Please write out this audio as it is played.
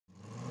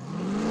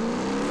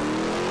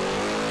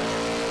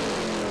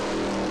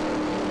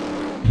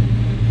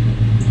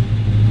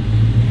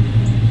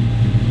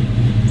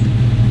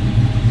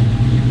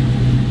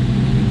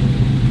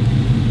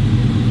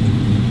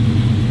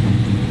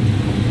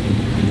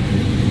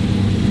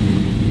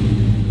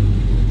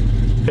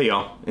Hey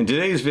y'all, in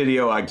today's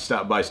video I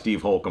stopped by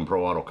Steve Holcomb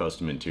Pro Auto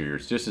Custom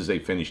Interiors just as they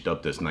finished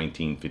up this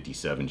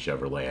 1957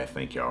 Chevrolet I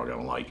think y'all are going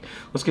to like.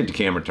 Let's get the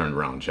camera turned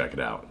around and check it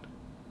out.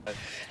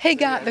 He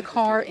got the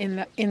car in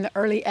the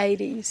early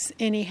 80s,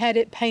 and he had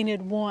it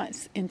painted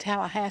once in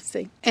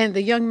Tallahassee. And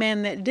the young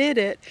man that did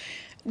it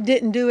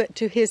didn't do it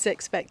to his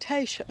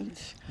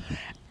expectations.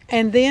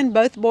 And then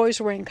both boys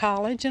were in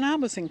college, and I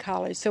was in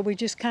college, so we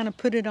just kind of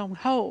put it on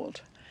hold.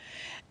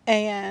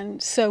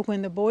 And so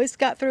when the boys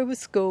got through with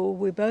school,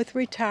 we both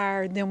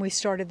retired, then we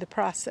started the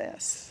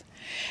process.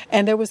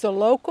 And there was a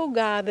local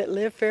guy that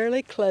lived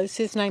fairly close.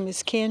 His name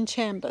is Ken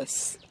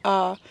Chambus.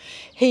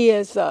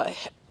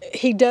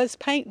 He does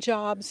paint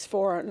jobs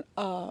for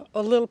a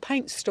little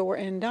paint store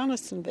in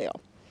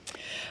Donaldsonville.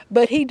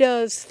 But he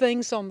does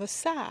things on the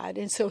side,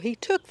 and so he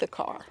took the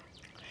car.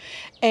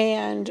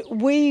 And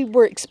we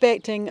were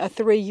expecting a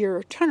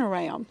 3-year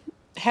turnaround.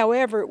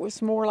 However, it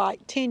was more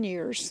like 10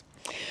 years.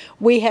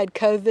 We had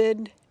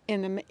COVID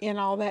in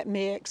all that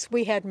mix.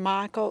 We had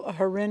Michael, a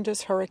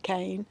horrendous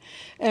hurricane,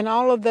 and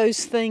all of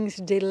those things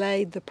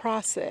delayed the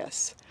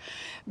process.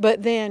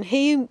 But then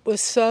he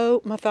was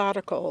so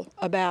methodical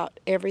about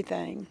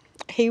everything.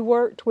 He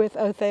worked with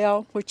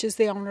Othel, which is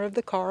the owner of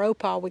the car,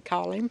 Opal we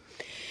call him,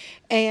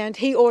 and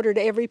he ordered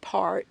every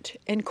part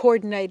and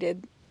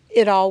coordinated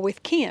it all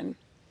with Ken.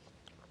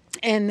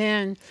 And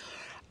then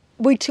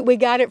we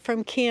got it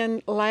from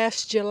Ken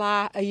last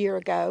July, a year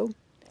ago,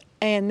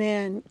 and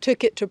then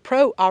took it to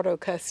Pro Auto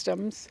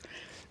Customs.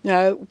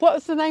 No, what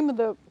was the name of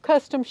the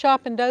custom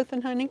shop in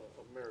Dothan, honey?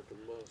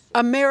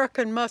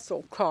 American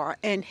Muscle car.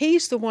 And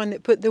he's the one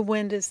that put the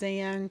windows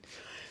in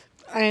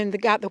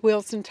and got the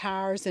wheels and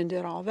tires and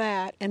did all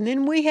that. And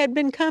then we had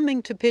been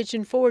coming to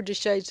Pigeon Forge to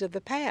Shades of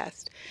the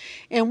Past.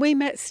 And we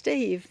met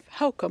Steve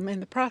Holcomb in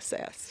the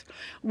process.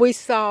 We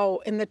saw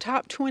in the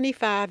top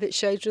 25 at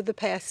Shades of the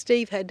Past,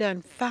 Steve had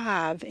done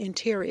 5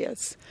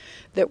 interiors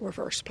that were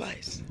first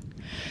place.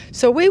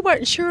 So we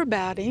weren't sure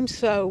about him,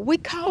 so we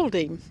called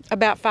him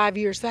about 5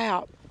 years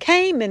out.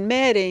 Came and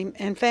met him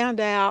and found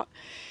out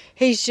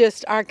he's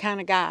just our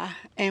kind of guy,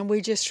 and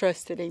we just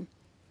trusted him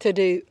to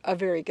do a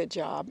very good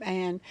job.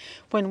 And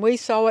when we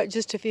saw it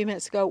just a few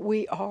minutes ago,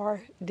 we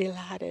are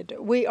delighted.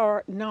 We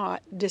are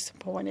not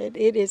disappointed.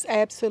 It is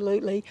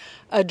absolutely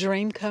a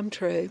dream come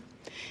true.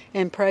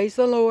 And praise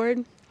the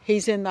Lord,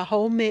 he's in the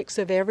whole mix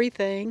of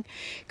everything,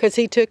 because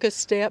he took us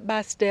step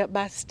by step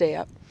by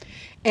step.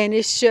 And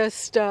it's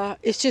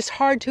just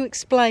hard to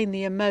explain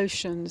the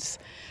emotions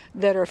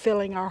that are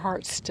filling our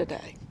hearts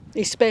today,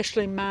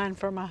 especially mine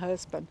for my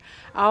husband.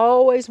 I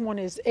always want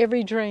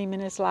every dream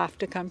in his life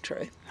to come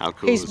true. How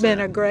cool He's is been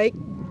that? a great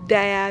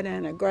dad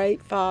and a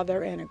great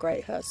father and a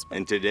great husband.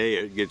 And today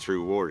it gets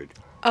rewarded.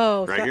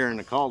 Oh, right here in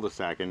the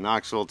cul-de-sac in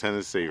Knoxville,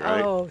 Tennessee,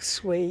 right? Oh,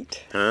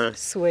 sweet. Huh?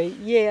 Sweet.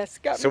 Yes.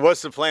 So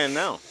what's the plan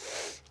now?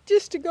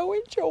 Just to go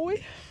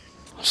enjoy.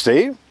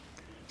 Steve?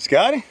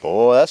 Scotty?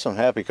 Boy, that's some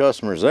happy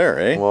customers there,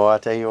 eh? Well, I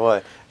tell you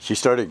what, she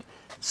started,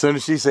 as soon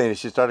as she said it,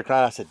 she started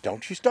crying. I said,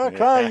 don't you start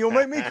crying, you'll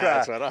make me cry.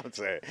 That's what I'm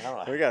saying.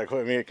 We got to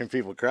quit making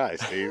people cry,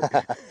 Steve.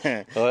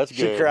 Well, that's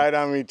She good. cried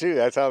on me too.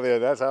 That's how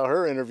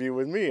her interview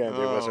with me ended,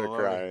 was her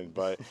crying.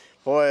 But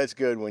boy, it's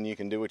good when you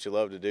can do what you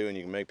love to do and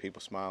you can make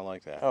people smile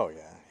like that. Oh,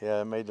 yeah.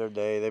 Yeah, it made their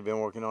day. They've been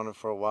working on it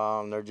for a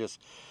while, and they're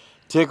just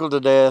tickled to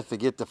death to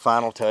get the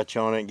final touch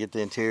on it and get the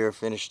interior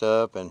finished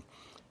up. And,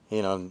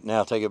 you know,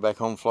 now take it back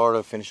home to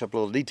Florida, finish up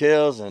little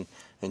details, and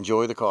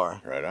enjoy the car.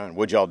 Right on.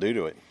 What'd y'all do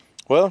to it?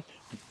 Well,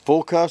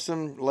 full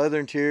custom leather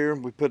interior.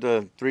 We put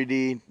a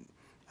 3D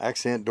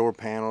accent door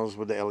panels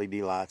with the LED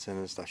lights in it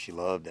and stuff. She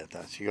loved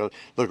that. She goes,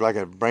 looked like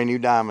a brand new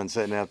diamond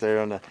sitting out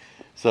there on the.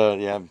 So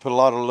yeah, put a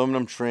lot of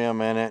aluminum trim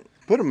in it.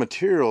 Put a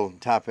material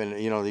type in it.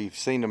 You know, you've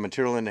seen the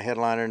material in the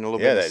headliner and a little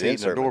bit of the that seat and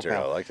insert the door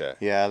material. panel. I like that.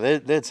 Yeah,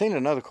 they'd seen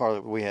another car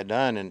that we had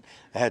done and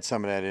had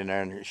some of that in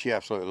there, and she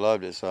absolutely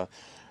loved it. So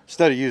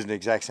instead of using the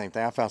exact same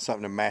thing, I found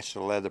something to match the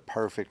leather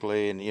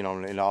perfectly, and you know,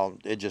 and all.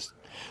 It just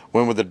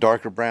went with a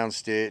darker brown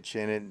stitch,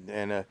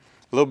 and a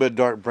little bit of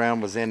dark brown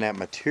was in that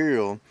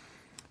material,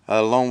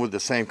 along with the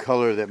same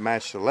color that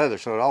matched the leather.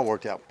 So it all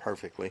worked out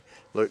perfectly.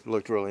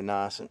 Looked really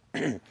nice.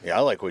 And Yeah, I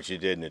like what you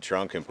did in the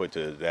trunk and put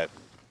the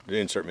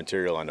insert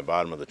material on the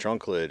bottom of the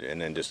trunk lid, and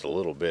then just a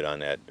little bit on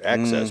that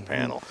access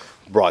panel.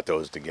 Brought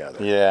those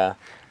together. yeah,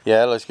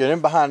 it looks good.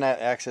 And behind that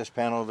access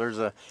panel, there's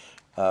a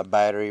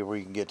battery where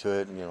you can get to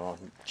it and, you know,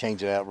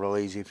 change it out real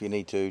easy if you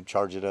need to,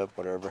 charge it up,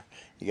 whatever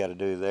you got to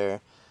do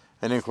there.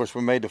 And then of course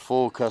we made the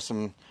full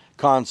custom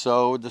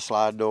console with the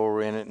slide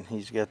door in it, and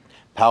he's got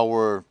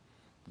power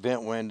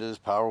vent windows,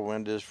 power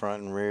windows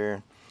front and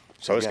rear.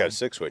 So it's got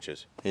 6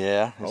 switches.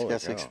 Yeah, it's Holy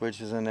got 6 cow.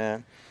 switches in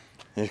that.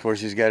 And of course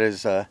he's got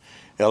his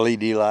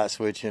LED light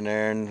switch in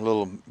there and a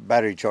little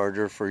battery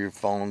charger for your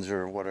phones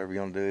or whatever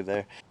you want to do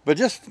there. But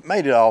just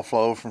made it all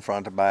flow from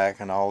front to back,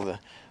 and all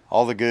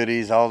the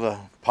goodies, all the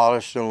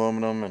polished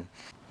aluminum, and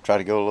try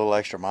to go a little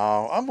extra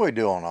mile. We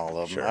do on all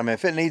of them. Sure. I mean,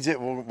 if it needs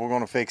it, we're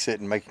going to fix it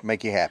and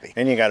make you happy.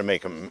 And you got to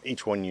make them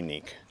each one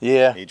unique.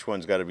 Yeah. Each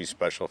one's got to be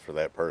special for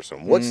that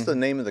person. What's the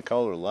name of the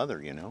color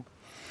leather, you know?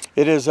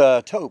 It is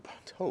taupe.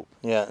 Taupe.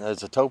 Yeah,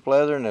 it's a taupe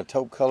leather and a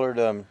taupe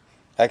colored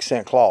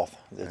accent cloth,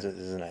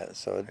 isn't that?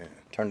 So it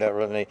turned out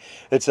really neat.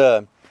 It's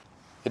it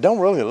don't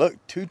really look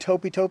too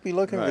taupey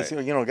looking. Right. It's,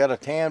 you know, got a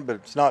tan, but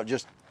it's not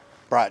just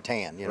bright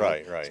tan. You know?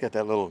 Right. It's got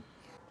that little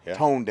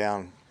toned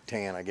down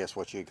tan, I guess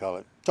what you call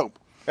it. Taupe.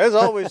 As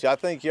always, I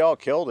think y'all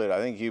killed it. I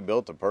think you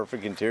built the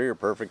perfect interior,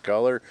 perfect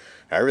color,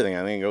 everything.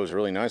 I think it goes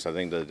really nice. I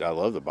think that I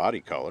love the body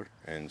color,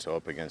 and so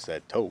up against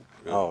that taupe,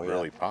 it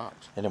really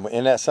pops. And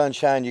in that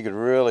sunshine, you could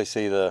really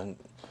see the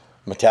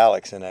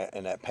metallics in that,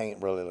 and that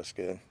paint really looks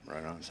good.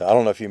 Right on. So I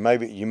don't know if you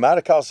might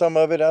have caught some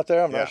of it out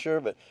there. I'm not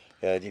sure, but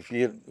if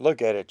you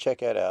look at it, check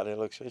that out.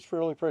 It's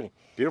really pretty.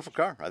 Beautiful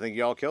car. I think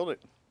y'all killed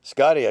it.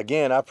 Scotty,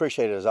 again, I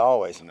appreciate it as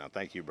always. No,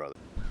 thank you, brother.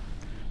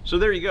 So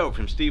there you go,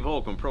 from Steve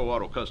Holcomb, Pro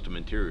Auto Custom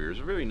Interiors.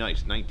 A really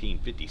nice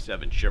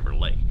 1957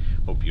 Chevrolet.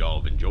 Hope you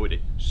all have enjoyed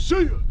it.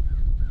 See ya!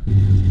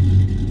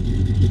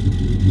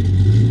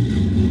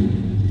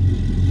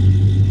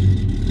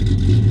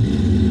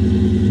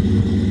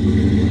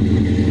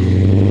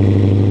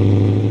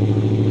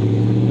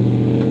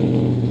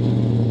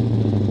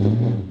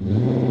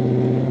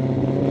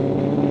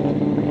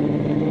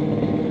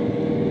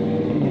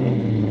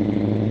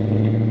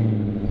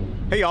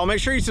 Hey y'all, make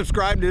sure you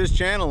subscribe to this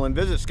channel and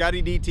visit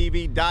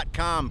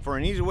ScottieDTV.com for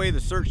an easy way to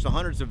search the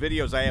hundreds of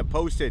videos I have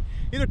posted.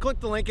 Either click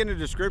the link in the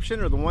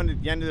description or the one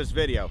at the end of this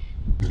video.